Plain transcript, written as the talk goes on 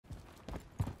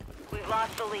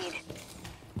lost the lead.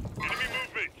 Enemy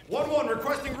movement. 1-1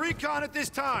 requesting recon at this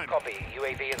time. Copy.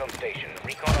 UAV is on station.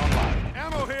 Recon online.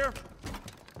 Ammo here.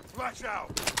 Flash out.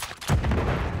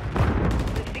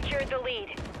 We've secured the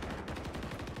lead.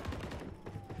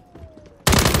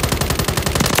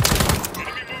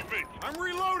 Enemy movement. I'm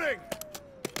reloading.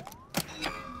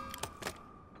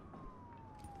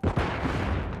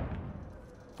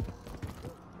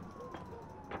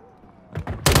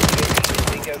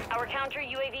 Bingo. Our counter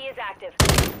UAV is active.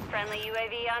 Friendly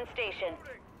UAV on station.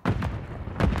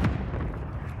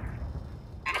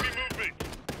 Enemy movement.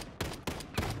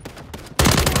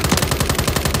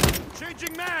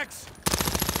 Changing max.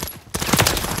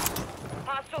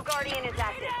 Hostile Guardian is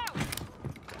active.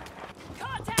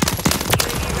 Contact!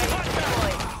 UAV ready to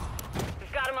deploy.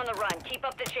 We've got him on the run. Keep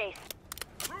up the chase.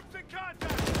 Troops in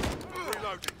contact.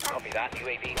 Reloading. Copy that.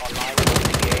 UAV online.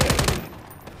 Reporting the AO.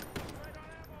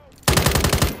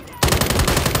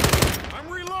 I'm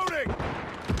reloading.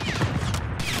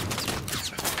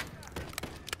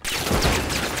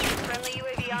 Friendly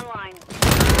UAV online.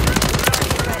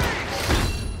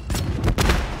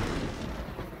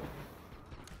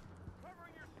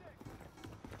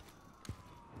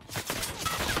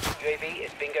 UAV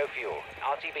is bingo fuel.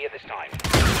 RTV at this time.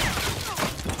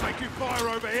 Taking fire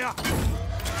over here.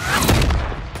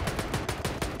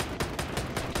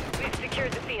 We've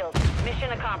secured the field.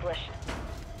 Mission accomplished.